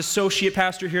Associate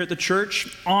pastor here at the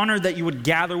church. Honored that you would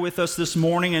gather with us this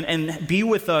morning and be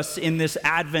with us in this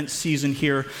Advent season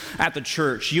here at the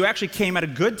church. You actually came at a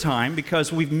good time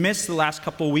because we've missed the last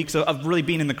couple of weeks of really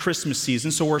being in the Christmas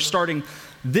season. So we're starting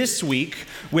this week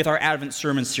with our Advent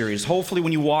sermon series. Hopefully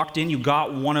when you walked in, you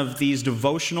got one of these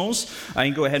devotionals. You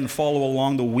can go ahead and follow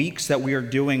along the weeks that we are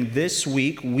doing this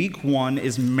week. Week 1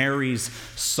 is Mary's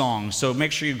Song. So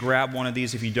make sure you grab one of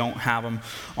these if you don't have them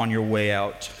on your way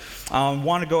out. I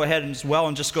want to go ahead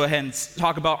and just go ahead and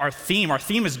talk about our theme. Our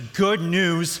theme is good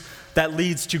news that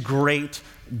leads to great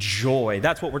joy.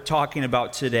 That's what we're talking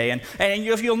about today. And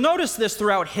if you'll notice this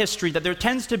throughout history, that there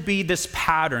tends to be this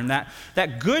pattern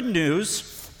that good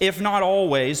news, if not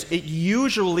always, it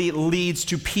usually leads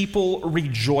to people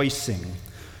rejoicing.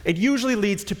 It usually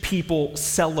leads to people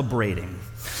celebrating.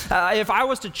 If I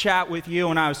was to chat with you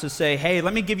and I was to say, hey,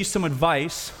 let me give you some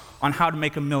advice on how to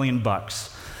make $1 million.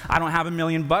 I don't have $1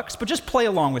 million, but just play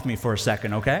along with me for a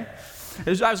second, okay?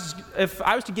 If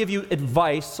I was to give you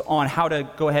advice on how to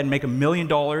go ahead and make $1 million,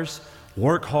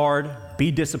 work hard, be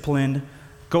disciplined,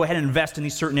 go ahead and invest in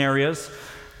these certain areas,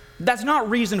 that's not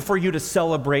reason for you to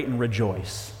celebrate and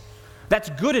rejoice.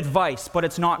 That's good advice, but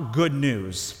it's not good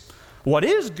news. What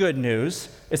is good news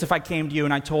is if I came to you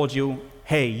and I told you,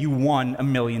 hey, you won $1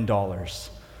 million.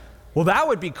 Well, that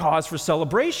would be cause for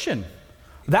celebration.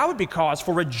 That would be cause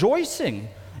for rejoicing.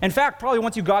 In fact, probably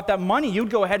once you got that money, you'd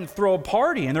go ahead and throw a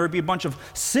party, and there would be a bunch of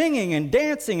singing and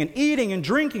dancing and eating and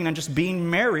drinking and just being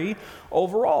merry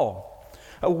overall.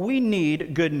 We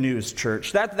need good news,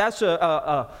 church. That's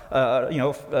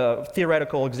a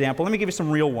theoretical example. Let me give you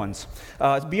some real ones.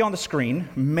 Be on the screen.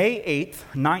 May 8th,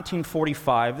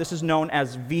 1945. This is known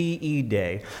as VE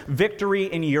Day, Victory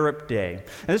in Europe Day.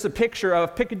 And this is a picture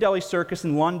of Piccadilly Circus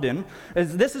in London.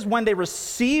 This is when they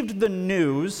received the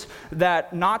news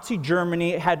that Nazi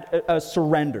Germany had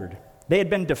surrendered. They had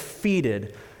been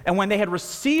defeated. And when they had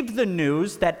received the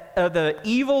news that the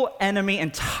evil enemy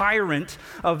and tyrant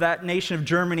of that nation of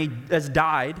Germany has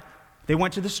died, they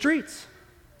went to the streets.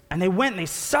 And they went and they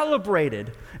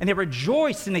celebrated and they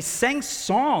rejoiced and they sang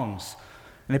songs.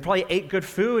 And they probably ate good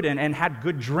food and had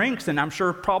good drinks. And I'm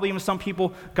sure probably even some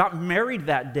people got married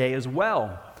that day as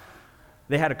well.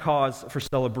 They had a cause for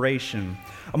celebration.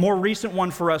 A more recent one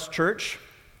for us, church.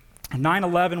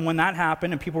 9/11, when that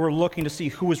happened, and people were looking to see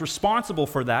who was responsible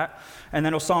for that, and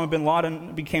then Osama bin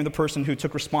Laden became the person who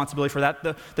took responsibility for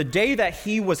that. The day that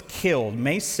he was killed,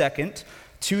 May 2nd,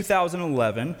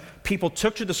 2011, people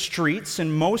took to the streets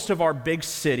in most of our big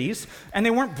cities, and they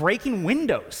weren't breaking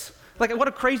windows. Like, what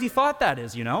a crazy thought that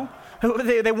is, you know?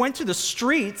 They went to the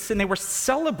streets, and they were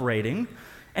celebrating,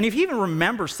 and if you even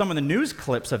remember some of the news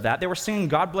clips of that, they were singing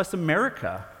God Bless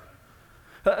America.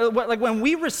 Like when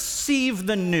we receive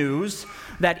the news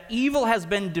that evil has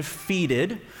been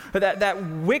defeated, that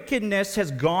wickedness has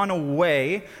gone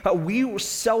away, we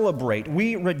celebrate,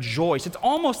 we rejoice. It's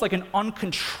almost like an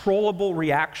uncontrollable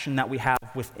reaction that we have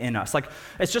within us. Like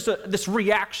it's just this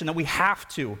reaction that we have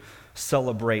to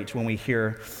celebrate when we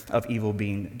hear of evil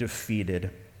being defeated.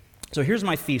 So here's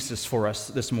my thesis for us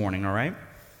this morning, all right?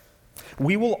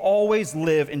 We will always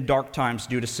live in dark times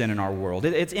due to sin in our world.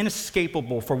 It's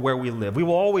inescapable for where we live. We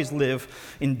will always live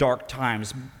in dark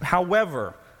times.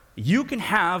 However, you can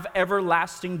have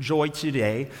everlasting joy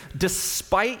today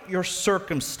despite your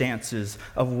circumstances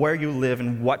of where you live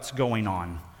and what's going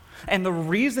on. And the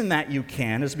reason that you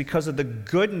can is because of the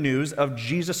good news of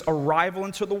Jesus' arrival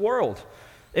into the world.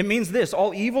 It means this: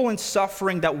 all evil and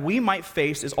suffering that we might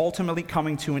face is ultimately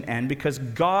coming to an end because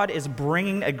God is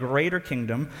bringing a greater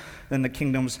kingdom than the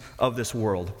kingdoms of this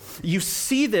world. You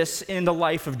see this in the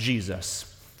life of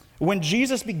Jesus. When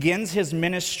Jesus begins his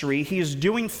ministry, he is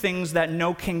doing things that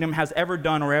no kingdom has ever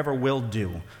done or ever will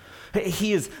do.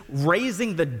 He is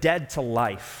raising the dead to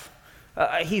life.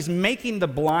 He's making the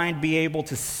blind be able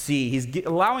to see. He's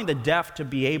allowing the deaf to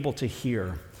be able to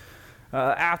hear.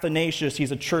 Athanasius,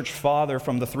 he's a church father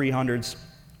from the 300s,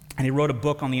 and he wrote a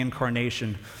book on the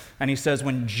incarnation. And he says,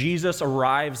 when Jesus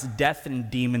arrives, death and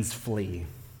demons flee.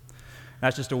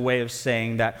 That's just a way of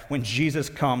saying that when Jesus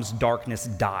comes, darkness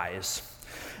dies.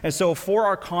 And so for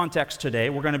our context today,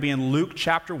 we're going to be in Luke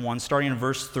chapter 1, starting in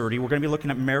verse 30. We're going to be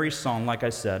looking at Mary's song, like I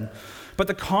said. But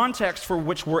the context for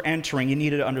which we're entering, you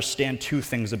need to understand two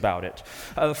things about it.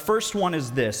 The first one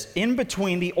is this. In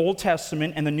between the Old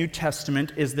Testament and the New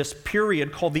Testament is this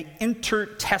period called the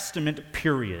intertestament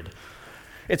period.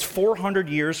 It's 400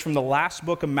 years from the last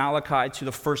book of Malachi to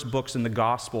the first books in the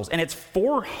Gospels. And it's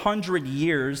 400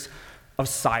 years of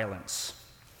silence.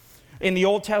 In the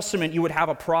Old Testament, you would have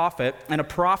a prophet, and a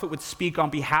prophet would speak on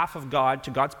behalf of God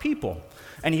to God's people.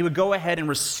 And he would go ahead and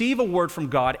receive a word from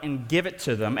God and give it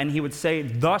to them, and he would say,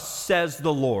 "Thus says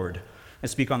the Lord," and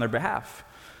speak on their behalf.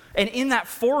 And in that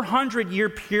 400-year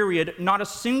period, not a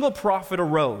single prophet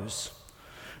arose.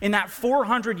 In that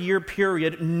 400-year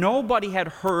period, nobody had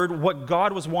heard what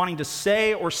God was wanting to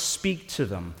say or speak to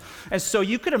them. And so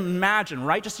you could imagine,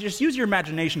 right? Just use your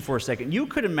imagination for a second. You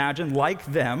could imagine, like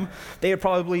them, they would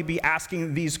probably be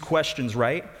asking these questions,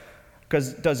 right?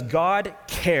 Because does God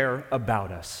care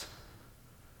about us?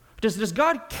 Does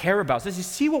God care about us? Does he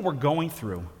see what we're going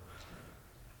through?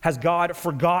 Has God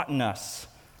forgotten us?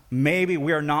 Maybe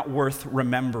we are not worth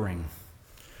remembering.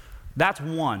 That's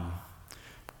one.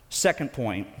 Second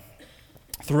point,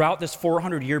 throughout this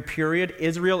 400-year period,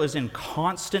 Israel is in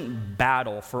constant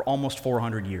battle for almost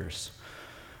 400 years.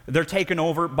 They're taken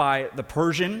over by the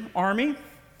Persian army.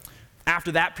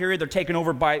 After that period, they're taken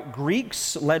over by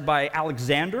Greeks led by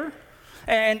Alexander.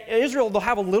 And Israel, they'll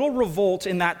have a little revolt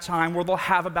in that time where they'll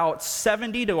have about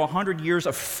 70 to 100 years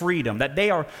of freedom, that they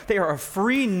are a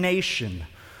free nation.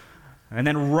 And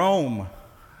then Rome,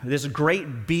 this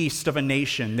great beast of a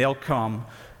nation, they'll come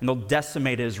and they'll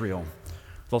decimate Israel.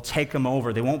 They'll take them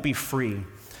over. They won't be free.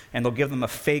 And they'll give them a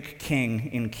fake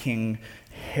king in King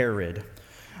Herod.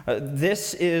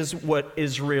 This is what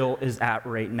Israel is at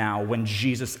right now when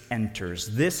Jesus enters.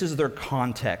 This is their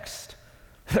context.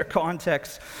 Their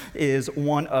context is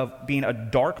one of being a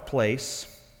dark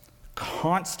place,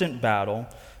 constant battle,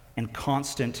 and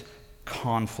constant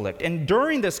conflict. And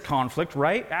during this conflict,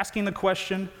 right, asking the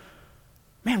question,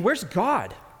 man, where's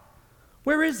God?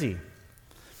 Where is he?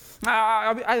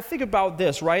 I think about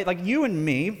this, right? Like you and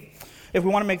me, if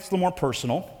we want to make this a little more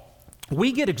personal,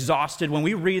 we get exhausted when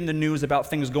we read in the news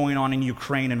about things going on in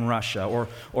Ukraine and Russia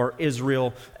or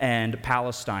Israel and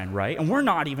Palestine, right? And we're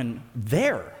not even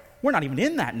there. We're not even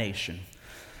in that nation.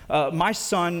 My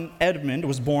son, Edmund,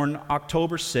 was born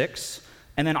October 6th,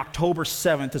 and then October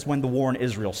 7th is when the war in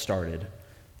Israel started.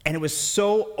 And it was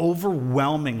so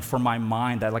overwhelming for my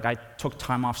mind that I took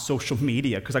time off social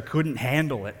media because I couldn't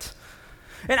handle it.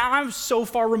 And I'm so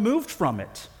far removed from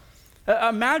it.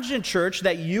 Imagine, church,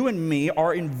 that you and me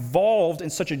are involved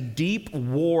in such a deep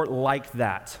war like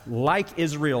that, like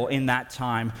Israel in that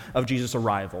time of Jesus'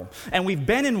 arrival. And we've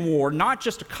been in war not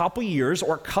just a couple years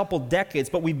or a couple decades,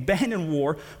 but we've been in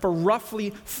war for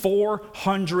roughly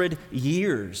 400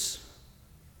 years.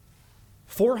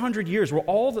 400 years where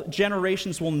all the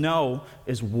generations will know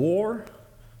is war,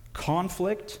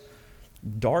 conflict,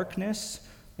 darkness,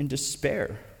 and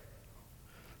despair.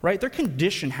 Right? Their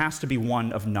condition has to be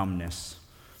one of numbness.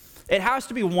 It has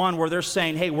to be one where they're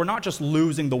saying, hey, we're not just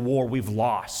losing the war, we've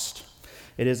lost.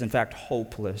 It is, in fact,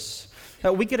 hopeless.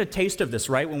 We get a taste of this,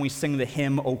 right, when we sing the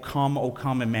hymn, O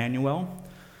come, Emmanuel.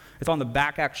 It's on the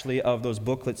back, actually, of those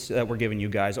booklets that we're giving you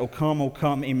guys. O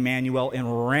come, Emmanuel,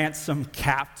 and ransom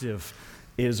captive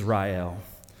Israel.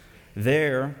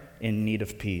 They're in need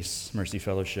of peace, Mercy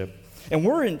Fellowship. And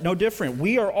we're no different.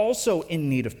 We are also in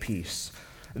need of peace.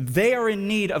 They are in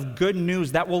need of good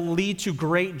news that will lead to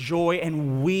great joy,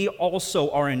 and we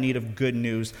also are in need of good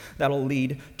news that will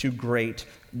lead to great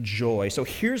joy. So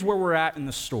here's where we're at in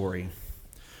the story.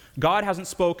 God hasn't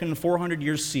spoken in 400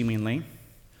 years seemingly.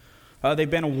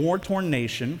 They've been a war-torn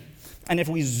nation. And if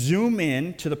we zoom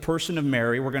in to the person of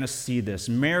Mary, we're going to see this.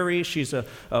 Mary, she's a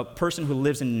person who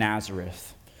lives in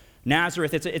Nazareth.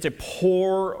 Nazareth, it's a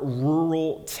poor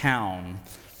rural town.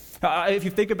 If you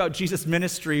think about Jesus'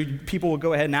 ministry, people will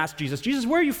go ahead and ask Jesus,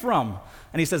 where are you from?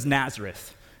 And he says,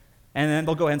 Nazareth. And then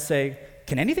they'll go ahead and say,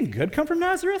 can anything good come from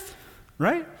Nazareth?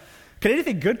 Right? Can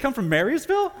anything good come from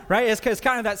Marysville? Right? It's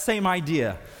kind of that same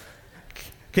idea.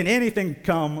 Can anything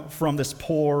come from this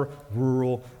poor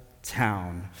rural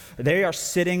town? They are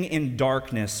sitting in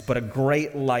darkness, but a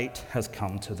great light has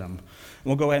come to them. And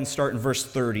we'll go ahead and start in verse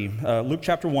 30. Luke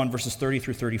chapter 1, verses 30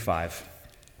 through 35.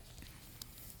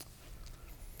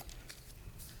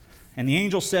 And the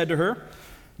angel said to her,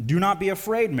 do not be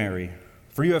afraid, Mary,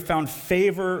 for you have found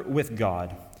favor with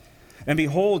God. And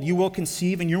behold, you will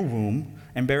conceive in your womb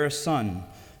and bear a son.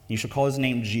 You shall call his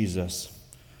name Jesus.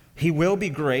 He will be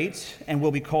great and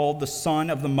will be called the Son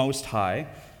of the Most High.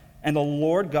 And the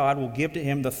Lord God will give to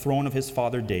him the throne of his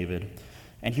father David.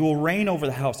 And he will reign over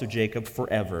the house of Jacob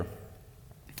forever.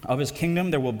 Of his kingdom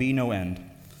there will be no end.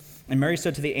 And Mary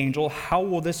said to the angel, how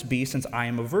will this be since I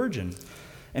am a virgin?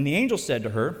 And the angel said to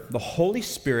her, the Holy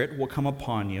Spirit will come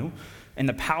upon you, and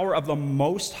the power of the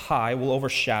Most High will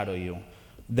overshadow you.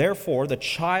 Therefore, the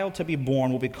child to be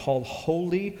born will be called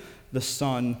Holy, the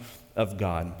Son of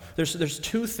God. There's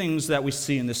two things that we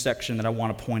see in this section that I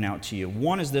want to point out to you.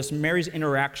 One is this, Mary's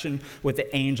interaction with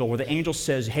the angel, where the angel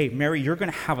says, hey, Mary, you're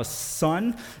going to have a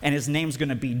son, and his name's going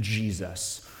to be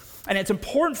Jesus. And it's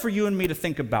important for you and me to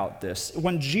think about this.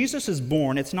 When Jesus is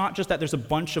born, it's not just that there's a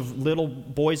bunch of little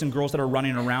boys and girls that are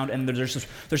running around, and there's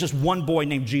just one boy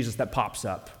named Jesus that pops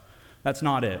up. That's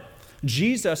not it.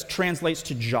 Jesus translates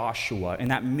to Joshua,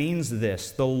 and that means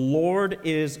this: the Lord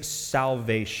is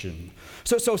salvation.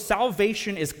 So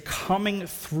salvation is coming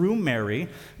through Mary,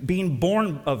 being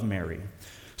born of Mary.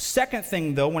 Second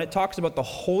thing, though, when it talks about the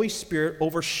Holy Spirit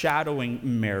overshadowing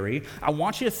Mary, I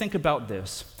want you to think about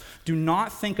this. Do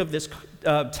not think of this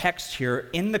text here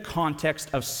in the context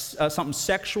of something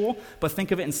sexual, but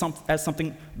think of it as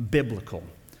something biblical.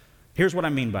 Here's what I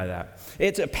mean by that.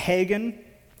 It's a pagan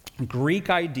Greek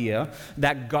idea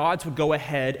that gods would go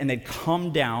ahead and they'd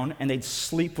come down and they'd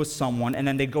sleep with someone, and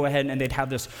then they'd go ahead and they'd have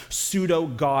this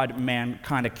pseudo-god-man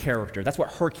kind of character. That's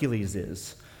what Hercules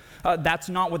is. That's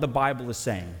not what the Bible is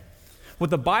saying. What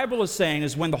the Bible is saying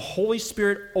is when the Holy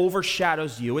Spirit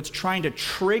overshadows you, it's trying to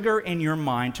trigger in your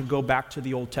mind to go back to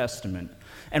the Old Testament.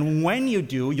 And when you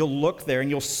do, you'll look there and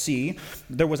you'll see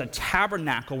there was a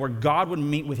tabernacle where God would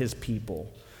meet with his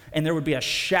people. And there would be a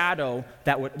shadow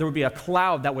there would be a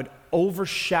cloud that would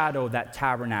overshadow that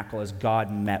tabernacle as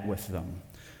God met with them.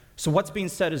 So what's being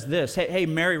said is this: hey,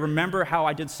 Mary, remember how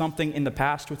I did something in the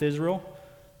past with Israel?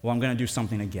 Well, I'm going to do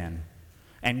something again.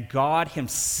 And God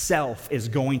himself is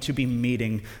going to be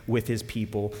meeting with his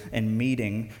people and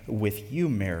meeting with you,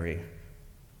 Mary.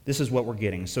 This is what we're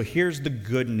getting. So here's the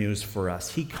good news for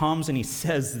us. He comes and he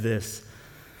says this: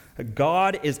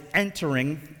 God is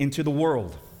entering into the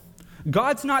world.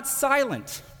 God's not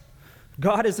silent.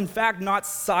 God is, in fact, not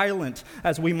silent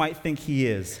as we might think he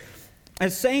is.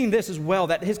 And saying this as well,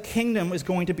 that his kingdom is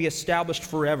going to be established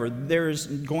forever. There is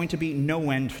going to be no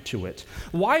end to it.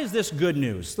 Why is this good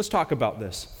news? Let's talk about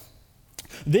this.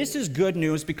 This is good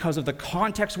news because of the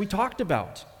context we talked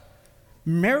about.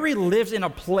 Mary lives in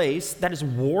a place that is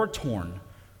war-torn.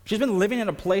 She's been living in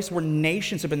a place where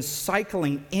nations have been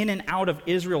cycling in and out of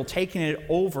Israel, taking it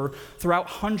over throughout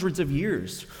hundreds of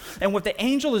years. And what the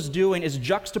angel is doing is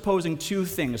juxtaposing two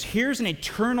things. Here's an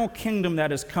eternal kingdom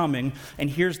that is coming, and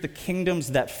here's the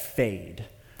kingdoms that fade.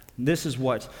 This is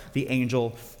what the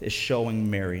angel is showing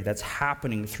Mary. That's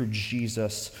happening through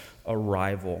Jesus'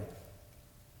 arrival.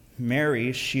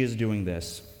 Mary, she is doing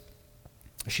this.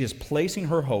 She is placing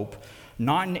her hope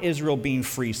not in Israel being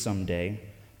free someday,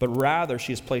 but rather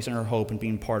she is placing her hope in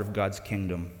being part of God's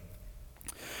kingdom.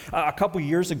 A couple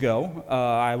years ago,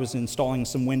 I was installing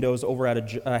some windows over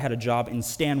at I had a job in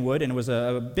Stanwood, and it was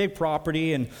a big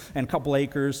property and a couple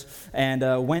acres,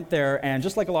 and went there, and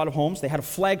just like a lot of homes, they had a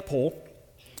flagpole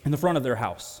in the front of their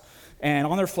house. And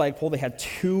on their flagpole, they had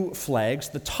two flags.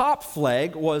 The top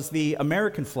flag was the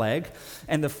American flag,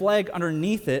 and the flag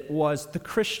underneath it was the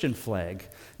Christian flag.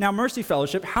 Now, Mercy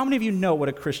Fellowship, how many of you know what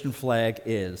a Christian flag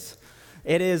is?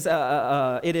 It is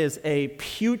a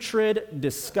putrid,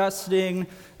 disgusting,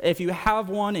 if you have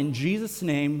one in Jesus'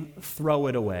 name, throw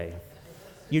it away.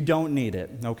 You don't need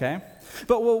it, okay?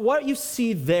 But what you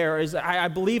see there is, I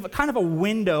believe, kind of a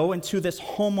window into this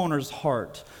homeowner's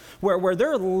heart, where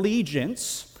their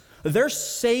allegiance, their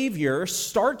Savior,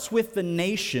 starts with the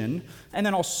nation, and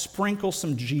then I'll sprinkle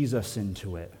some Jesus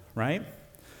into it, right?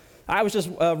 I was just,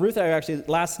 Ruth and I actually,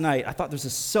 last night, I thought this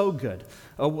is so good.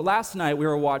 Last night, we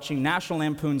were watching National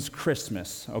Lampoon's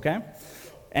Christmas, okay?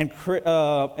 And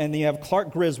you have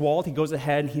Clark Griswold. He goes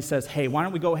ahead and he says, hey, why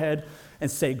don't we go ahead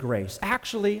and say grace?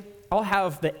 Actually, I'll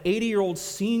have the 80-year-old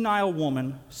senile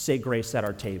woman say grace at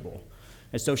our table.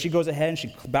 And so she goes ahead and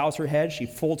she bows her head, she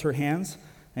folds her hands,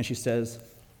 and she says,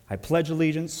 I pledge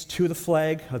allegiance to the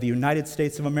flag of the United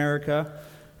States of America,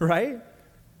 right?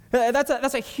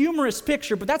 That's a humorous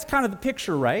picture, but that's kind of the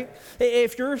picture, right?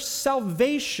 If your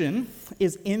salvation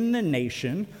is in the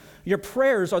nation, your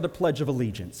prayers are the Pledge of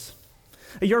Allegiance.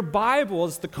 Your Bible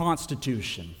is the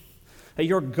Constitution.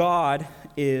 Your God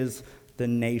is the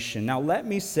nation. Now, let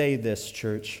me say this,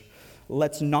 church.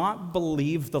 Let's not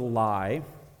believe the lie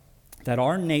that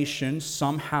our nation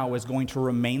somehow is going to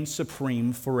remain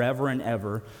supreme forever and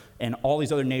ever, and all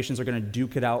these other nations are going to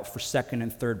duke it out for second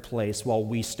and third place while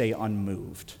we stay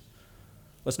unmoved.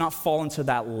 Let's not fall into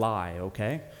that lie,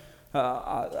 okay?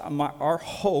 Our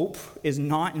hope is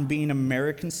not in being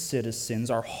American citizens.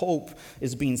 Our hope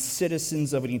is being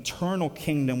citizens of an eternal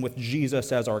kingdom with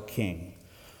Jesus as our king.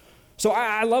 So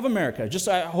I love America.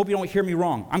 I hope you don't hear me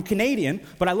wrong. I'm Canadian,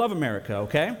 but I love America,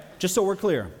 okay? Just so we're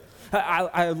clear.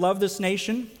 I love this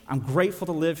nation. I'm grateful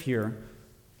to live here.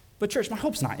 But church, my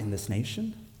hope's not in this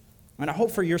nation. And I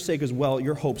hope for your sake as well,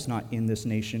 your hope's not in this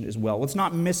nation as well. Let's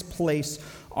not misplace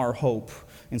our hope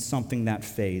in something that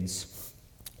fades.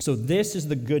 So this is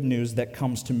the good news that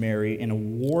comes to Mary in a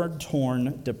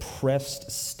war-torn,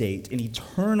 depressed state. An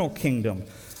eternal kingdom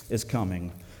is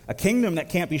coming. A kingdom that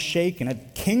can't be shaken, a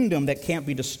kingdom that can't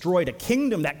be destroyed, a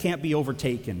kingdom that can't be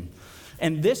overtaken.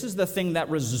 And this is the thing that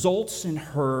results in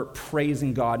her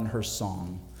praising God in her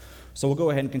song. So we'll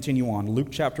go ahead and continue on. Luke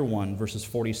chapter 1, verses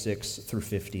 46 through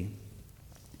 50.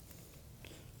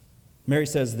 Mary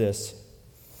says this,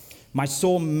 "My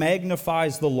soul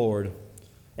magnifies the Lord,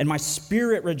 and my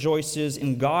spirit rejoices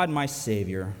in God my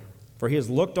Savior, for he has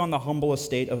looked on the humble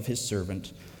estate of his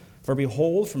servant. For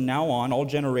behold, from now on all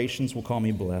generations will call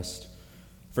me blessed.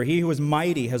 For he who is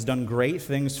mighty has done great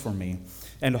things for me,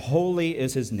 and holy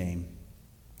is his name.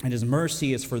 And his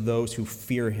mercy is for those who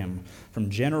fear him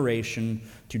from generation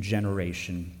to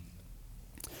generation."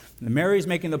 And Mary's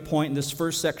making the point in this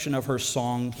first section of her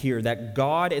song here that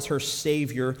God is her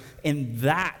Savior, and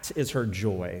that is her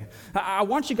joy. I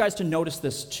want you guys to notice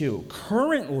this too.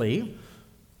 Currently,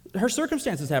 her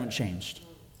circumstances haven't changed.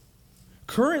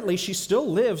 Currently, she still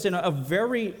lives in a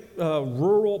very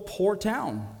rural, poor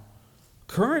town.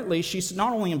 Currently, she's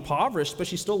not only impoverished, but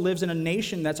she still lives in a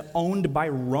nation that's owned by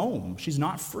Rome. She's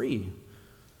not free.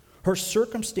 Her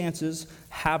circumstances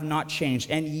have not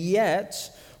changed, and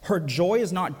yet her joy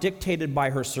is not dictated by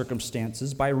her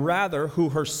circumstances, but rather who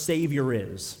her Savior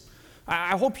is.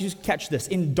 I hope you catch this.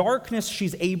 In darkness,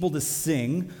 she's able to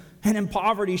sing, and in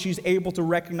poverty, she's able to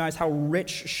recognize how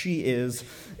rich she is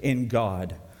in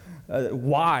God.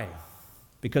 Why?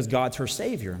 Because God's her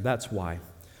Savior. That's why.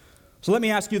 So let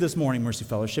me ask you this morning, Mercy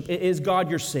Fellowship, is God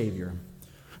your Savior?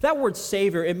 That word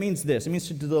Savior, it means this. It means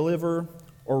to deliver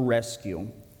or rescue.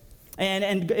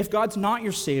 And if God's not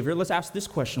your Savior, let's ask this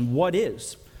question, what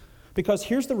is? Because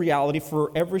here's the reality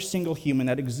for every single human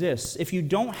that exists. If you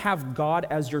don't have God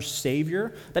as your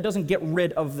Savior, that doesn't get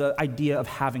rid of the idea of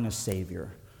having a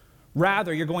Savior.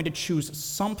 Rather, you're going to choose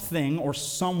something or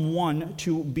someone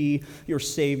to be your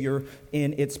Savior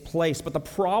in its place. But the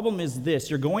problem is this.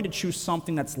 You're going to choose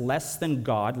something that's less than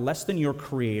God, less than your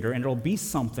Creator, and it'll be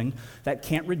something that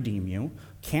can't redeem you,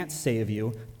 can't save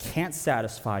you, can't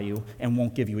satisfy you, and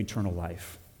won't give you eternal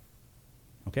life.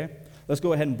 Okay? Let's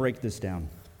go ahead and break this down.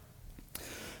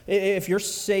 If your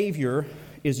Savior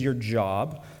is your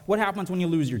job, what happens when you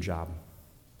lose your job?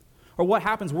 Or what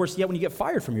happens, worse yet, when you get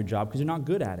fired from your job because you're not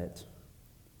good at it?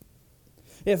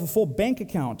 If a full bank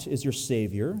account is your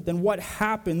Savior, then what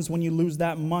happens when you lose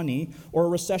that money, or a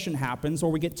recession happens,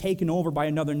 or we get taken over by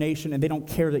another nation and they don't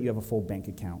care that you have a full bank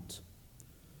account?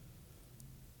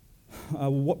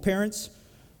 Parents,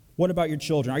 what about your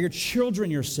children? Are your children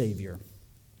your Savior?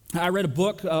 I read a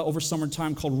book over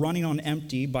summertime called Running on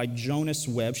Empty by Jonas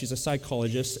Webb. She's a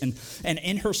psychologist, and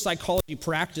in her psychology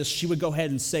practice, she would go ahead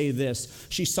and say this.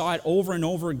 She saw it over and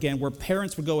over again where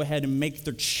parents would go ahead and make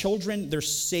their children their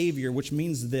Savior, which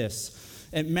means this.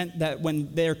 It meant that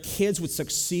when their kids would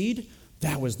succeed,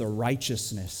 that was their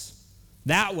righteousness.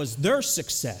 That was their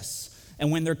success.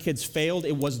 And when their kids failed,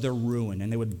 it was their ruin,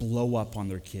 and they would blow up on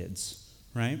their kids,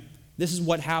 right? This is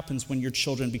what happens when your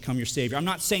children become your Savior. I'm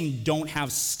not saying don't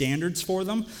have standards for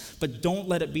them, but don't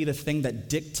let it be the thing that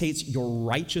dictates your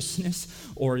righteousness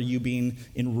or you being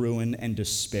in ruin and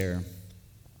despair.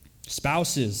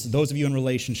 Spouses, those of you in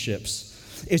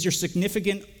relationships, is your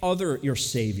significant other your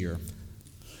Savior?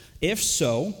 If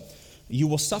so, you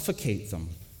will suffocate them.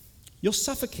 You'll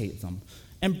suffocate them.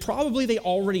 And probably they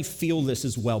already feel this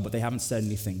as well, but they haven't said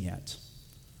anything yet.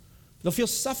 They'll feel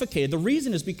suffocated. The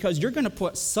reason is because you're going to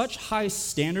put such high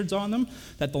standards on them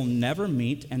that they'll never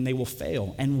meet and they will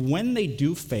fail. And when they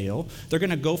do fail, they're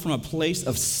going to go from a place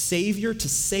of Savior to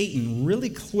Satan really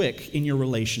quick in your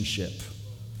relationship.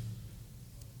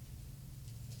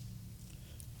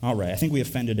 All right, I think we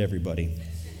offended everybody.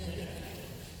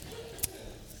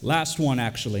 Last one,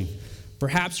 actually.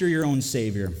 Perhaps you're your own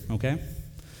Savior, okay?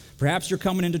 Perhaps you're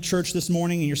coming into church this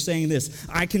morning and you're saying this,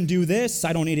 I can do this,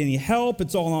 I don't need any help,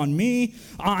 it's all on me,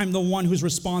 I'm the one who's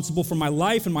responsible for my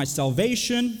life and my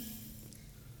salvation.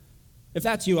 If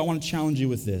that's you, I want to challenge you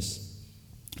with this.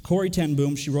 Corrie ten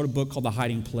Boom, she wrote a book called The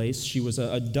Hiding Place. She was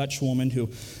a Dutch woman who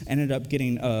ended up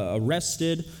getting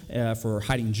arrested for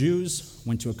hiding Jews,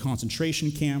 went to a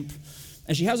concentration camp.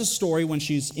 And she has a story when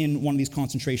she's in one of these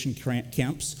concentration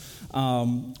camps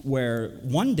where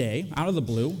one day, out of the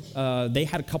blue, they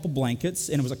had a couple blankets,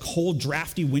 and it was a cold,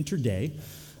 drafty winter day.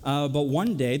 But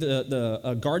one day,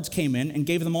 the guards came in and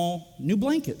gave them all new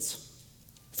blankets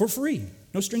for free,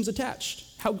 no strings attached.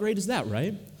 How great is that,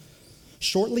 right?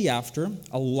 Shortly after,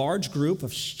 a large group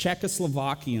of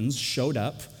Czechoslovakians showed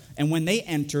up, And when they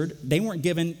entered, they weren't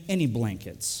given any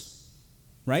blankets,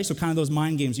 right? So kind of those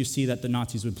mind games you see that the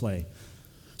Nazis would play.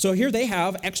 So here they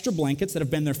have extra blankets that have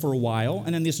been there for a while,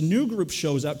 and then this new group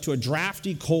shows up to a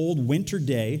drafty, cold winter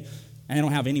day, and they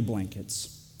don't have any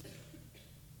blankets.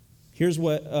 Here's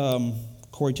what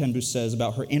Corrie ten Boom says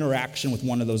about her interaction with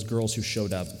one of those girls who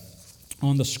showed up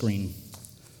on the screen.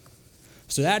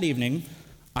 So that evening,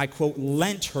 I, quote,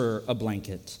 lent her a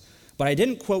blanket, but I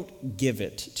didn't, quote, give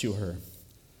it to her.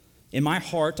 In my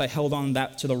heart, I held on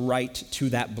to the right to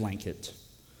that blanket.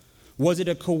 Was it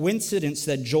a coincidence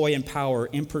that joy and power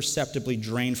imperceptibly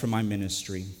drained from my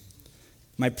ministry?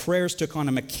 My prayers took on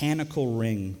a mechanical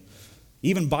ring.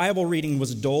 Even Bible reading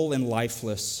was dull and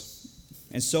lifeless.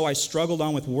 And so I struggled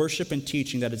on with worship and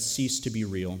teaching that had ceased to be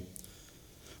real.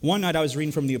 One night I was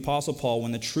reading from the Apostle Paul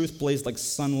when the truth blazed like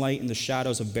sunlight in the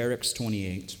shadows of Barracks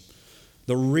 28.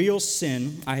 The real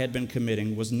sin I had been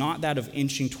committing was not that of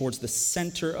inching towards the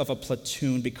center of a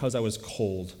platoon because I was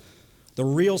cold. The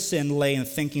real sin lay in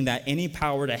thinking that any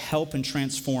power to help and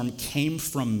transform came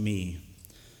from me.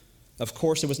 Of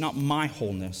course, it was not my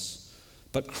wholeness,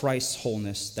 but Christ's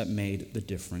wholeness that made the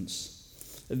difference.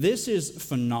 This is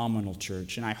phenomenal,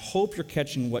 church, and I hope you're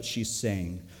catching what she's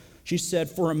saying. She said,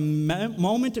 for a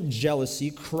moment of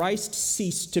jealousy, Christ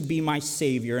ceased to be my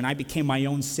Savior, and I became my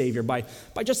own Savior by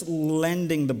just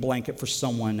lending the blanket for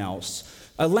someone else.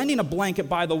 Lending a blanket,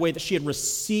 by the way, that she had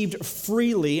received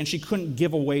freely and she couldn't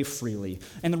give away freely.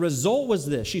 And the result was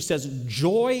this. She says,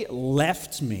 joy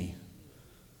left me.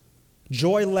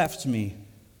 Joy left me.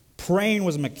 Praying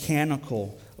was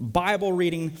mechanical. Bible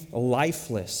reading,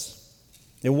 lifeless.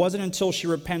 It wasn't until she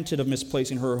repented of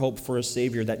misplacing her hope for a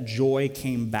Savior that joy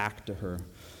came back to her.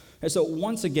 And so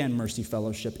once again, Mercy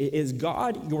Fellowship, is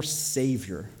God your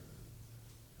Savior?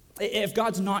 If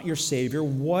God's not your Savior,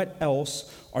 what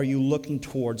else are you looking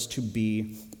towards to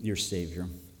be your Savior?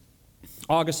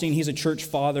 Augustine, he's a church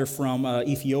father from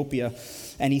Ethiopia,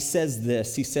 and he says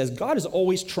this. He says, God is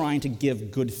always trying to give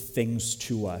good things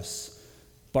to us,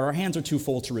 but our hands are too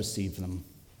full to receive them.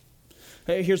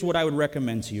 Here's what I would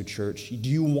recommend to you, church. Do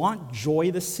you want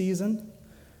joy this season?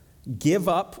 Give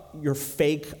up your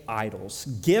fake idols.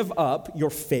 Give up your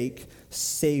fake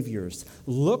saviors.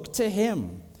 Look to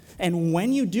him. And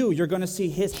when you do, you're going to see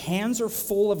his hands are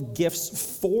full of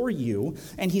gifts for you,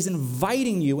 and he's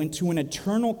inviting you into an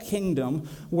eternal kingdom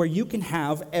where you can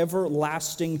have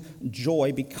everlasting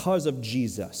joy because of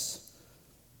Jesus.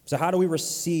 So how do we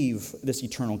receive this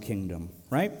eternal kingdom,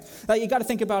 right? You got to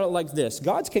think about it like this.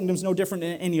 God's kingdom is no different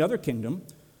than any other kingdom.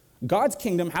 God's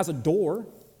kingdom has a door,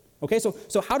 okay? So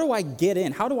how do I get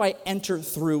in? How do I enter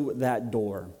through that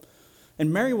door?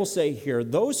 And Mary will say here,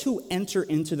 those who enter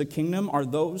into the kingdom are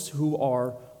those who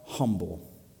are humble.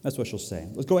 That's what she'll say.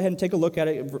 Let's go ahead and take a look at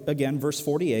it again, verse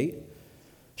 48.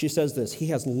 She says this, he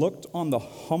has looked on the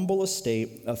humble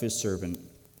estate of his servant.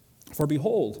 For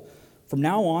behold, from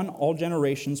now on, all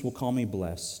generations will call me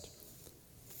blessed.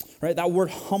 Right? That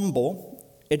word humble,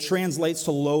 it translates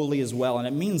to lowly as well. And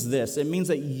it means this. It means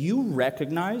that you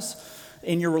recognize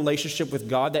in your relationship with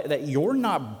God that you're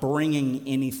not bringing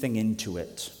anything into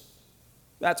it.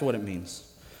 That's what it means.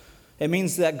 It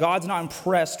means that God's not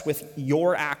impressed with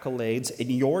your accolades and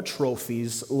your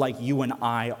trophies like you and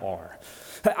I are.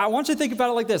 I want you to think about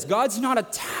it like this. God's not a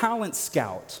talent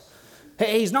scout.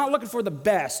 Hey, he's not looking for the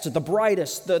best, the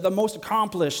brightest, the most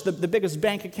accomplished, the biggest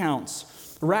bank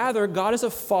accounts. Rather, God is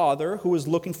a father who is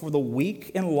looking for the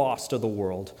weak and lost of the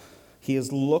world. He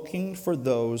is looking for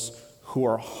those who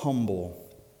are humble.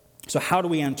 So how do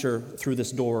we enter through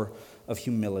this door of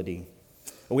humility?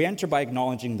 We enter by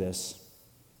acknowledging this.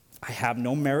 I have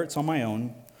no merits on my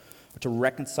own to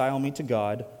reconcile me to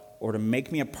God or to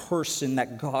make me a person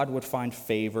that God would find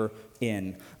favor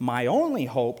in. My only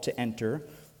hope to enter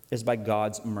is by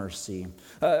God's mercy.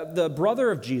 The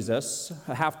brother of Jesus,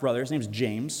 a half-brother, his name is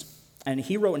James, and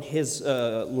he wrote in his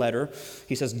letter,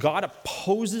 he says, God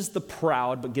opposes the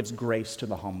proud but gives grace to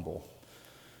the humble.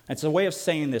 And it's a way of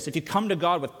saying this. If you come to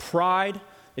God with pride,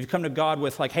 if you come to God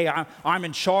with like, hey, I'm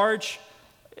in charge,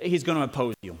 he's going to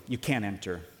oppose you. You can't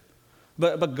enter.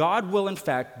 But God will, in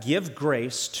fact, give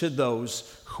grace to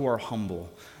those who are humble.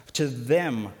 To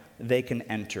them, they can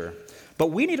enter. But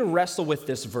we need to wrestle with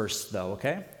this verse, though,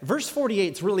 okay? Verse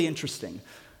 48 is really interesting.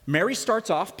 Mary starts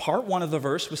off, part one of the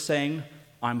verse, with saying,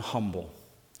 I'm humble,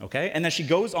 okay? And then she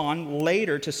goes on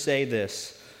later to say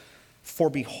this, for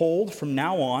behold, from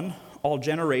now on, all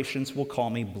generations will call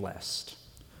me blessed.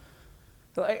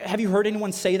 Have you heard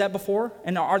anyone say that before?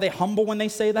 And are they humble when they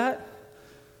say that?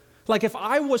 Like if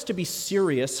I was to be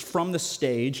serious from the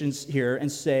stage here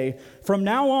and say, from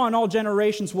now on, all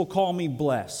generations will call me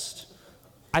blessed,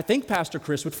 I think Pastor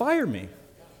Chris would fire me.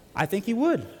 I think he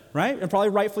would, right? And probably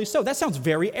rightfully so. That sounds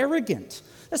very arrogant.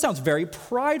 That sounds very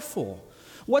prideful.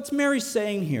 What's Mary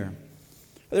saying here?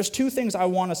 There's two things I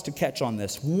want us to catch on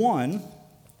this. One,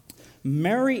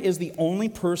 Mary is the only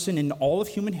person in all of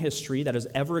human history that has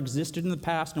ever existed in the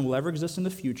past and will ever exist in the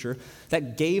future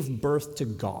that gave birth to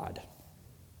God.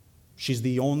 She's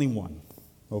the only one,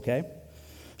 okay?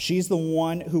 She's the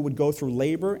one who would go through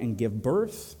labor and give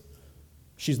birth.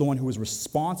 She's the one who was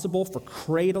responsible for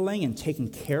cradling and taking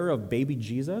care of baby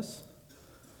Jesus.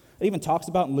 It even talks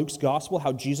about in Luke's gospel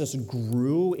how Jesus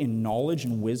grew in knowledge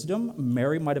and wisdom.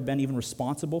 Mary might have been even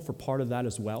responsible for part of that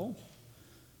as well.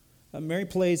 Mary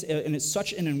plays, and it's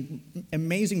such an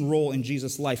amazing role in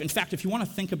Jesus' life. In fact, if you want to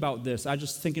think about this, I was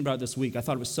just thinking about it this week. I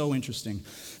thought it was so interesting.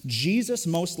 Jesus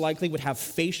most likely would have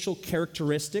facial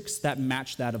characteristics that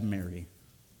match that of Mary.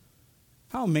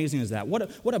 How amazing is that?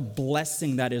 What a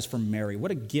blessing that is for Mary.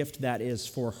 What a gift that is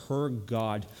for her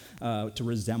God to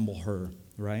resemble her,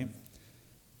 right?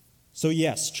 So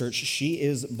yes, church, she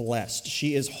is blessed.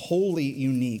 She is wholly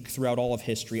unique throughout all of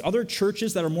history. Other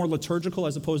churches that are more liturgical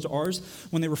as opposed to ours,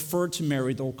 when they refer to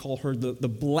Mary, they'll call her the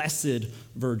Blessed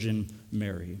Virgin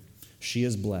Mary. She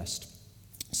is blessed.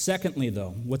 Secondly, though,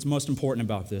 what's most important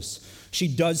about this, she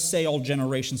does say all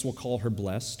generations will call her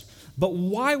blessed. But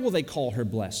why will they call her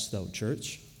blessed, though,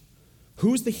 church?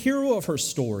 Who's the hero of her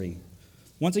story?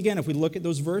 Once again, if we look at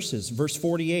those verses, verse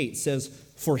 48 says,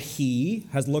 "For he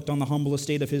has looked on the humble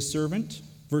estate of his servant."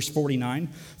 Verse 49,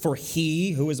 "For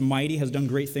he who is mighty has done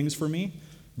great things for me."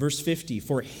 Verse 50,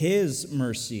 "For his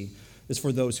mercy is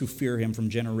for those who fear him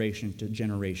from generation to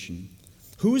generation."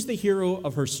 Who's the hero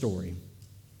of her story?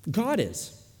 God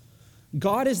is.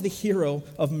 God is the hero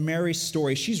of Mary's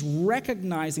story. She's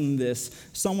recognizing this,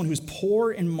 someone who's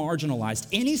poor and marginalized.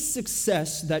 Any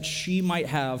success that she might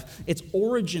have, its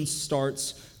origin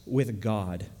starts with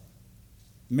God.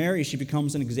 Mary, she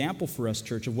becomes an example for us,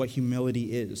 church, of what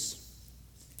humility is.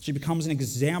 She becomes an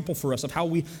example for us of how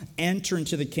we enter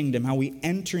into the kingdom, how we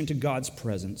enter into God's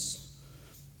presence.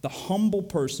 The humble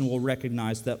person will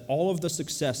recognize that all of the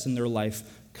success in their life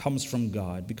comes from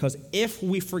God. Because if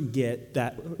we forget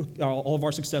that all of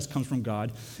our success comes from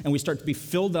God, and we start to be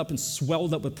filled up and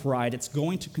swelled up with pride, it's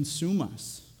going to consume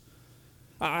us.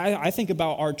 I think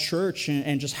about our church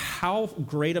and just how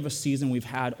great of a season we've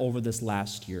had over this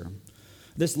last year.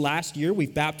 This last year,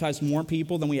 we've baptized more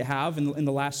people than we have in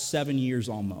the last 7 years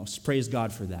almost. Praise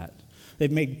God for that. They've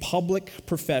made public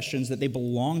professions that they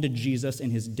belong to Jesus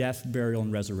in his death, burial,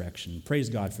 and resurrection. Praise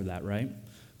God for that, right?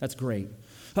 That's great.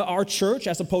 Our church,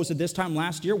 as opposed to this time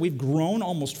last year, we've grown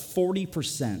almost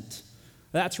 40%.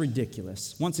 That's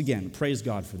ridiculous. Once again, praise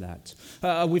God for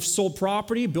that. We've sold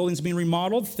property, buildings being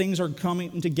remodeled, things are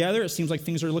coming together. It seems like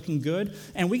things are looking good.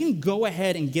 And we can go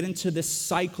ahead and get into this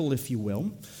cycle, if you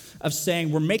will, of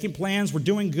saying we're making plans, we're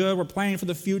doing good, we're planning for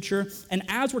the future. And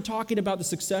as we're talking about the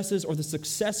successes or the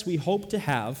success we hope to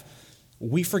have,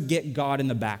 we forget God in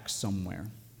the back somewhere.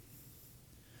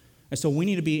 And so we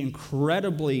need to be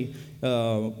incredibly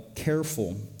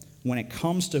careful when it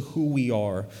comes to who we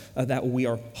are, that we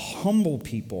are humble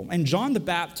people. And John the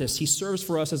Baptist, he serves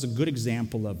for us as a good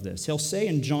example of this. He'll say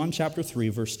in John chapter 3,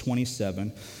 verse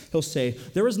 27, he'll say,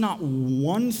 "There is not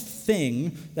one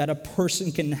thing that a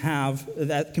person can have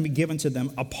that can be given to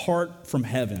them apart from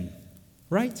heaven."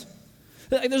 Right?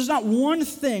 There's not one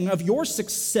thing of your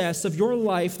success, of your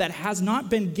life, that has not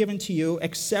been given to you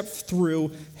except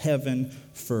through heaven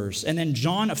first. And then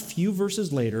John, a few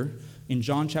verses later, in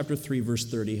John chapter 3, verse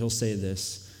 30, he'll say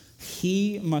this,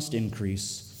 "He must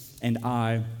increase, and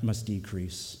I must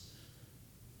decrease."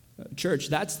 Church,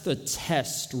 that's the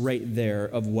test right there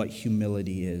of what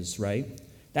humility is, right?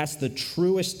 That's the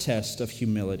truest test of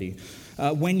humility.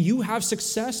 When you have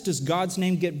success, does God's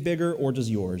name get bigger or does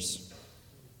yours?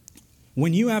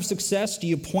 When you have success, do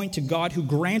you point to God who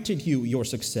granted you your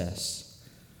success?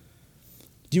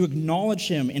 Do you acknowledge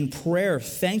him in prayer,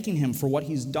 thanking him for what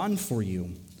he's done for you?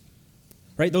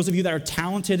 Right? Those of you that are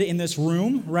talented in this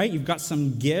room, right? You've got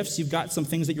some gifts, you've got some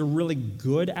things that you're really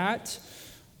good at.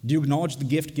 Do you acknowledge the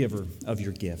gift giver of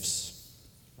your gifts?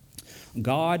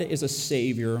 God is a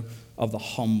savior of the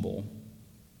humble.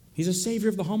 He's a savior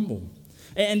of the humble.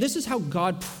 And this is how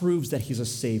God proves that he's a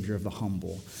savior of the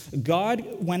humble. God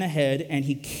went ahead and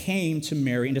he came to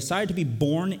Mary and decided to be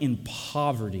born in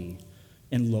poverty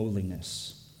and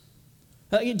lowliness.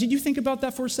 Did you think about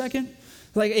that for a second?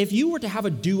 Like if you were to have a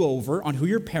do-over on who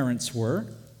your parents were,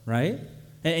 right?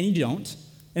 And you don't.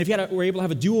 And if you were able to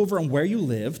have a do-over on where you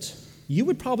lived, you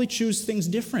would probably choose things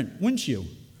different, wouldn't you?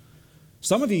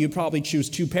 Some of you would probably choose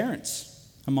two parents,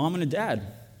 a mom and a dad.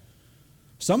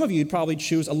 Some of you would probably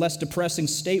choose a less depressing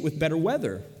state with better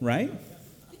weather, right?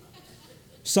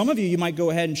 Some of you, you might go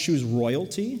ahead and choose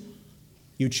royalty.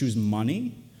 You choose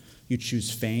money. You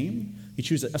choose fame. You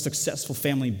choose a successful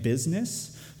family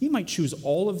business. You might choose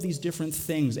all of these different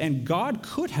things. And God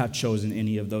could have chosen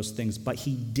any of those things, but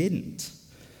he didn't.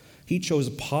 He chose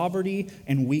poverty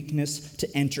and weakness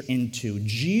to enter into.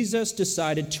 Jesus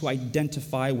decided to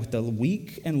identify with the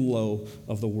weak and low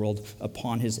of the world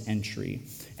upon his entry.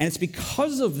 And it's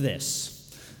because of this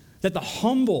that the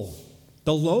humble,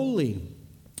 the lowly,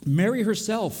 Mary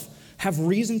herself, have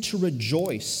reason to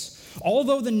rejoice.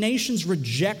 Although the nations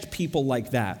reject people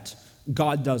like that,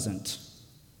 God doesn't.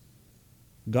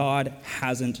 God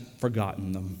hasn't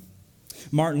forgotten them.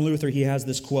 Martin Luther, he has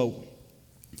this quote.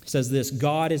 He says this: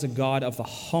 God is a God of the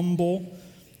humble,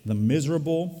 the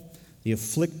miserable, the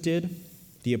afflicted,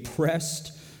 the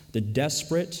oppressed, the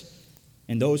desperate,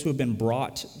 and those who have been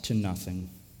brought to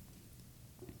nothing.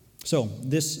 So,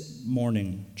 this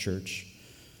morning, church,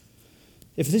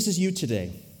 if this is you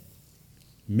today,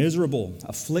 miserable,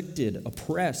 afflicted,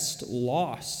 oppressed,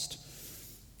 lost,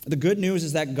 the good news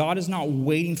is that God is not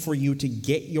waiting for you to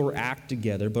get your act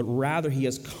together, but rather he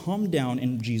has come down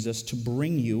in Jesus to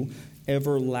bring you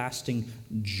everlasting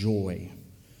joy.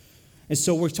 And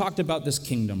so we've talked about this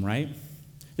kingdom, right?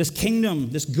 This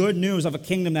kingdom, this good news of a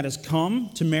kingdom that has come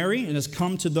to Mary and has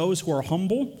come to those who are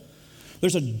humble.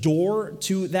 There's a door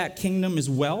to that kingdom as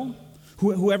well.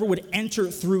 Whoever would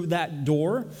enter through that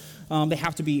door, they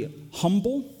have to be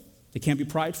humble. They can't be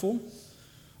prideful.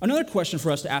 Another question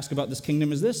for us to ask about this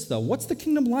kingdom is this, though. What's the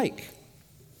kingdom like?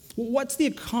 What's the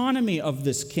economy of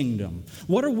this kingdom?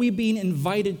 What are we being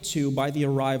invited to by the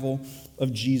arrival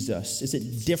of Jesus? Is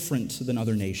it different than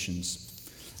other nations?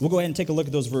 We'll go ahead and take a look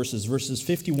at those verses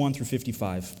 51 through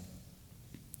 55.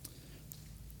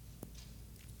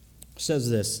 It says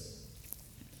this: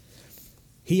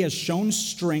 He has shown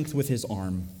strength with his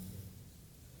arm.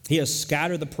 He has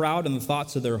scattered the proud in the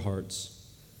thoughts of their hearts.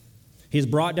 He has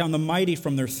brought down the mighty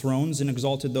from their thrones and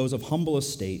exalted those of humble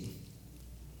estate.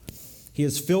 He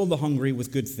has filled the hungry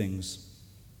with good things,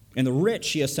 and the rich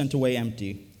he has sent away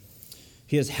empty.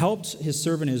 He has helped his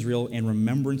servant Israel in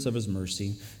remembrance of his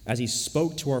mercy, as he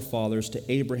spoke to our fathers,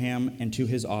 to Abraham, and to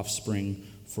his offspring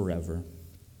forever.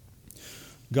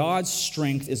 God's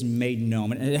strength is made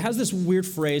known. And it has this weird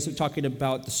phrase talking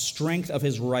about the strength of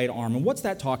his right arm. And what's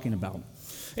that talking about?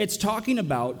 It's talking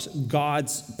about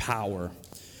God's power.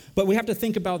 But we have to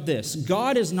think about this.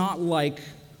 God is not like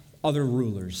other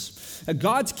rulers.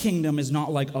 God's kingdom is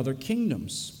not like other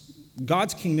kingdoms.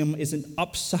 God's kingdom is an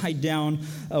upside-down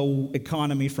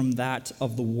economy from that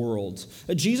of the world.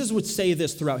 Jesus would say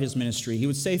this throughout his ministry. He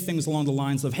would say things along the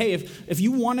lines of, hey, if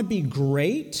you want to be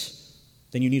great,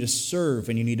 then you need to serve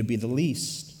and you need to be the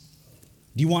least.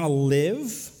 Do you want to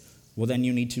live? Well, then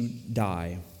you need to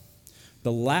die.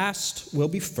 The last will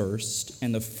be first,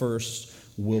 and the first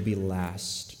will be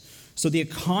last. So the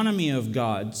economy of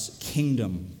God's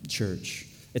kingdom, church,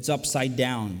 it's upside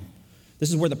down. This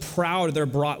is where the proud, they're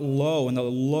brought low, and the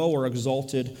low are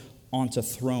exalted onto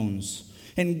thrones.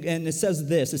 And it says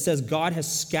this, it says, God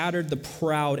has scattered the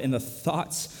proud in the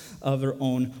thoughts of their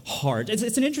own heart.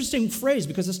 It's an interesting phrase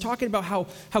because it's talking about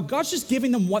how God's just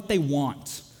giving them what they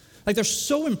want. Like they're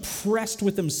so impressed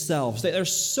with themselves. They're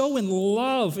so in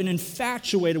love and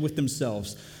infatuated with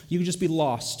themselves. You can just be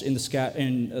lost in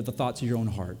the thoughts of your own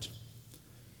heart.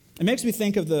 It makes me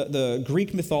think of the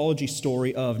Greek mythology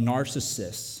story of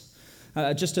Narcissus.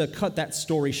 Just to cut that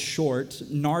story short,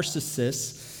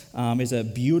 Narcissus is a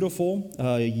beautiful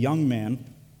young man,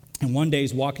 and one day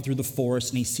he's walking through the forest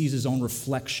and he sees his own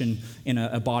reflection in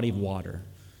a body of water.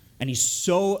 And he's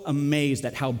so amazed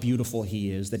at how beautiful he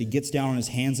is that he gets down on his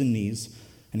hands and knees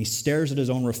and he stares at his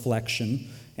own reflection,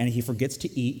 and he forgets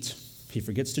to eat, he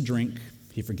forgets to drink,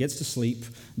 he forgets to sleep.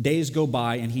 Days go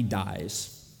by and he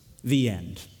dies. The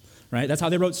end. Right? That's how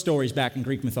they wrote stories back in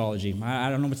Greek mythology. I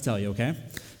don't know what to tell you, okay?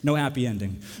 No happy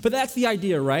ending. But that's the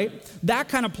idea, right? That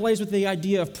kind of plays with the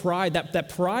idea of pride. That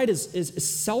pride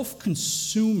is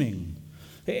self-consuming.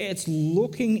 It's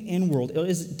looking inward. It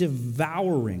is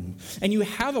devouring. And you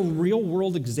have a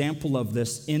real-world example of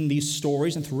this in these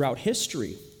stories and throughout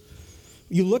history.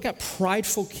 You look at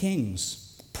prideful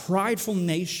kings, prideful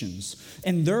nations,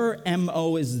 and their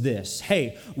MO is this: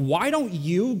 hey, why don't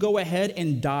you go ahead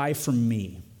and die for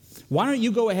me? Why don't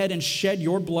you go ahead and shed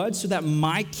your blood so that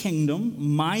my kingdom,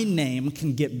 my name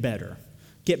can get better,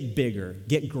 get bigger,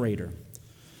 get greater?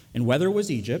 And whether it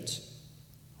was Egypt,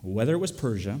 whether it was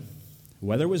Persia,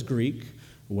 whether it was Greek,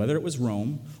 whether it was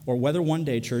Rome, or whether one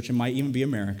day, church, it might even be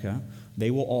America,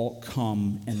 they will all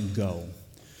come and go.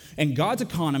 And God's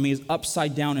economy is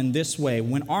upside down in this way.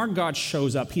 When our God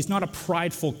shows up, he's not a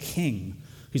prideful king.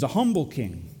 He's a humble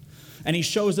king. And he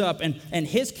shows up, and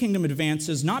his kingdom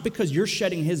advances not because you're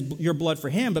shedding your blood for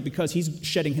him, but because he's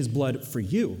shedding his blood for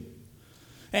you.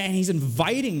 And he's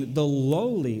inviting the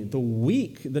lowly, the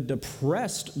weak, the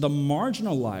depressed, the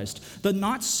marginalized, the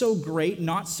not so great,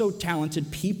 not so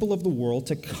talented people of the world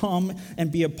to come and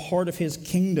be a part of his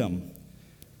kingdom.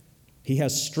 He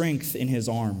has strength in his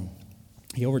arm.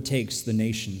 He overtakes the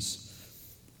nations.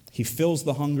 He fills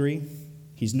the hungry.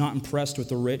 He's not impressed with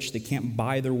the rich. They can't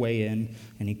buy their way in.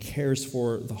 And he cares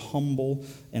for the humble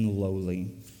and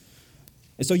lowly.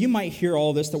 And so you might hear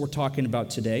all this that we're talking about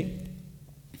today,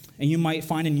 and you might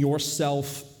find in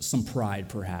yourself some pride,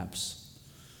 perhaps.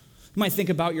 You might think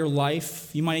about your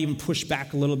life. You might even push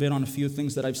back a little bit on a few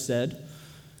things that I've said.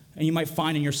 And you might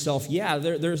find in yourself, yeah,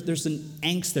 there's an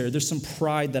angst there. There's some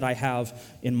pride that I have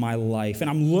in my life. And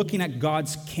I'm looking at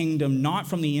God's kingdom, not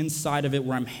from the inside of it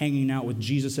where I'm hanging out with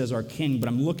Jesus as our king, but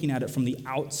I'm looking at it from the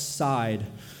outside.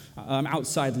 I'm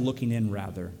outside looking in,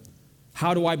 rather.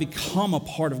 How do I become a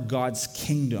part of God's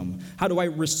kingdom? How do I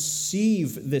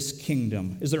receive this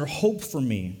kingdom? Is there hope for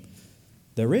me?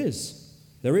 There is.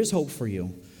 There is hope for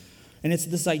you. And it's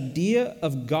this idea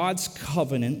of God's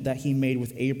covenant that he made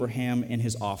with Abraham and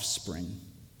his offspring.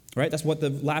 Right? That's what the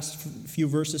last few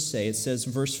verses say. It says,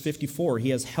 verse 54, he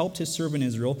has helped his servant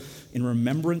Israel in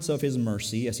remembrance of his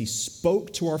mercy as he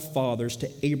spoke to our fathers, to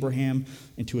Abraham,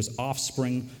 and to his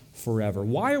offspring forever.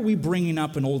 Why are we bringing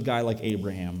up an old guy like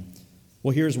Abraham?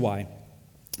 Well, here's why.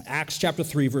 Acts chapter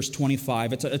 3, verse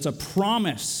 25. It's a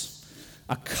promise,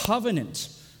 a covenant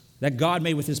that God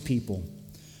made with his people.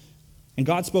 And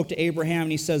God spoke to Abraham,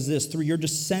 and he says this, through your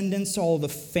descendants, all the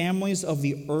families of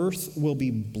the earth will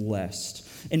be blessed.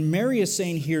 And Mary is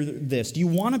saying here this, do you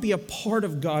want to be a part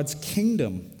of God's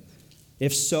kingdom?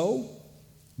 If so,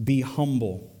 be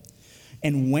humble.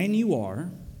 And when you are,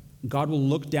 God will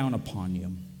look down upon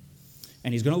you.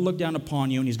 And he's going to look down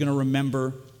upon you, and he's going to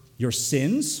remember your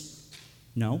sins?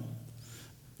 No.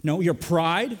 No. Your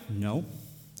pride? No.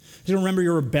 He's going to remember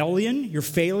your rebellion, your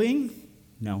failing?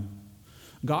 No.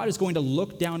 God is going to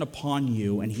look down upon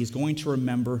you, and he's going to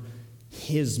remember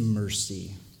his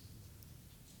mercy.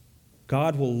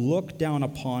 God will look down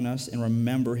upon us and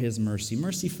remember his mercy.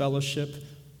 Mercy Fellowship,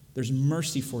 there's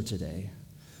mercy for today.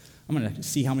 I'm going to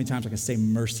see how many times I can say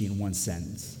mercy in one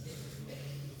sentence.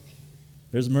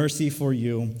 There's mercy for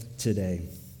you today.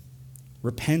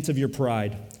 Repent of your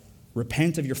pride.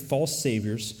 Repent of your false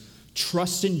saviors.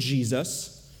 Trust in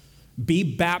Jesus. Be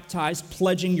baptized,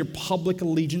 pledging your public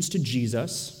allegiance to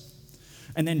Jesus.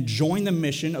 And then join the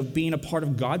mission of being a part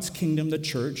of God's kingdom, the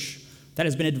church, that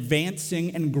has been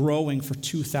advancing and growing for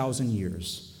 2,000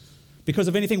 years. Because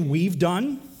of anything we've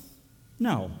done?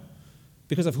 No.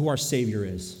 Because of who our Savior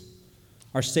is.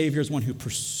 Our Savior is one who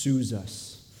pursues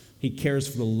us. He cares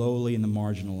for the lowly and the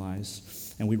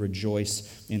marginalized, and we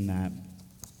rejoice in that.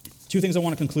 Two things I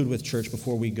want to conclude with, church,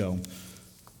 before we go.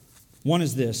 One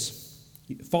is this.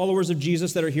 Followers of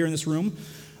Jesus that are here in this room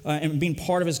and being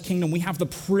part of his kingdom, we have the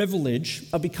privilege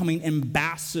of becoming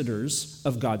ambassadors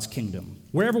of God's kingdom.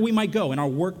 Wherever we might go, in our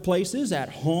workplaces, at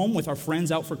home, with our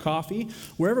friends out for coffee,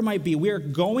 wherever it might be, we are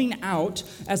going out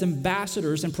as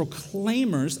ambassadors and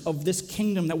proclaimers of this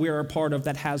kingdom that we are a part of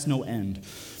that has no end.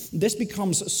 This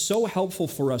becomes so helpful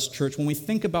for us, church, when we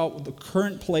think about the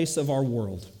current place of our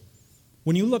world.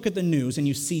 When you look at the news and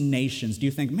you see nations, do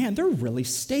you think, man, they're really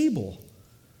stable?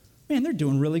 Man, they're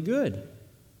doing really good.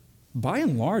 By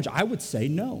and large, I would say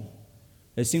no.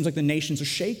 It seems like the nations are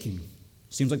shaking.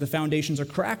 It seems like the foundations are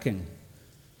cracking.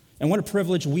 And what a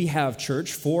privilege we have,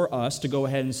 church, for us to go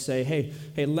ahead and say, hey,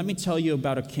 let me tell you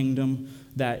about a kingdom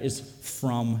that is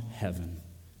from heaven.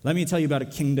 Let me tell you about a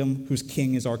kingdom whose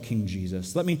king is our King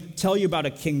Jesus. Let me tell you about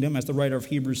a kingdom, as the writer of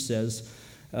Hebrews says,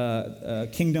 a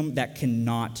kingdom that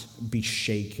cannot be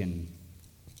shaken.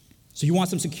 So you want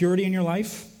some security in your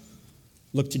life?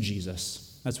 Look to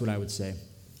Jesus. That's what I would say.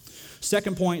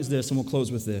 Second point is this, and we'll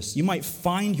close with this. You might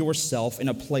find yourself in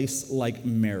a place like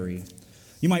Mary.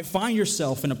 You might find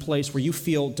yourself in a place where you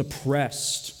feel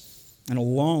depressed and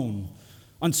alone,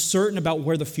 uncertain about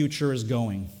where the future is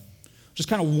going. Just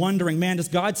kind of wondering, man, does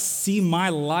God see my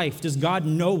life? Does God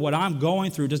know what I'm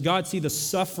going through? Does God see the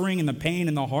suffering and the pain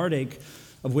and the heartache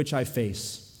of which I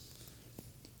face?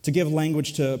 To give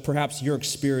language to perhaps your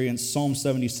experience, Psalm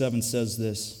 77 says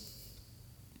this: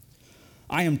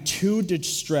 I am too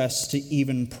distressed to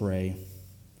even pray.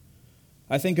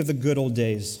 I think of the good old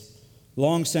days,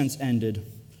 long since ended,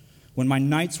 when my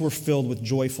nights were filled with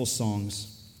joyful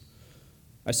songs.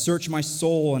 I search my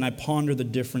soul and I ponder the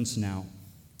difference now.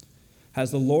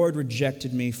 Has the Lord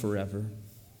rejected me forever?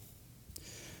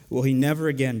 Will he never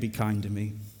again be kind to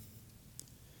me?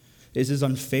 Is his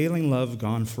unfailing love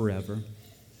gone forever?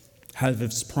 Have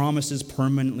his promises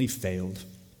permanently failed?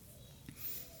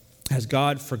 Has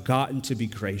God forgotten to be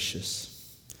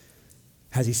gracious?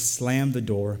 Has he slammed the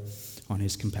door on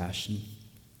his compassion?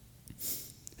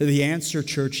 The answer,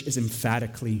 church, is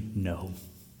emphatically no.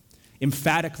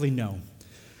 Emphatically no.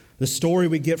 The story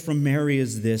we get from Mary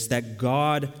is this, that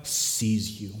God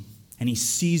sees you, and he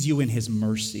sees you in his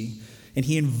mercy. And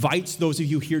he invites those of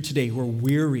you here today who are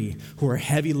weary, who are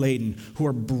heavy laden, who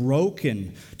are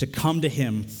broken to come to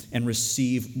him and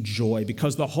receive joy.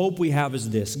 Because the hope we have is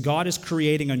this: God is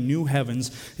creating a new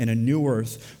heavens and a new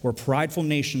earth where prideful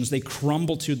nations, they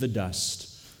crumble to the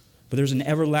dust. But there's an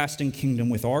everlasting kingdom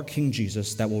with our King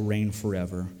Jesus that will reign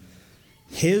forever.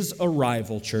 His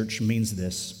arrival, church, means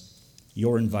this: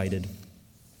 you're invited.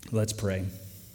 Let's pray.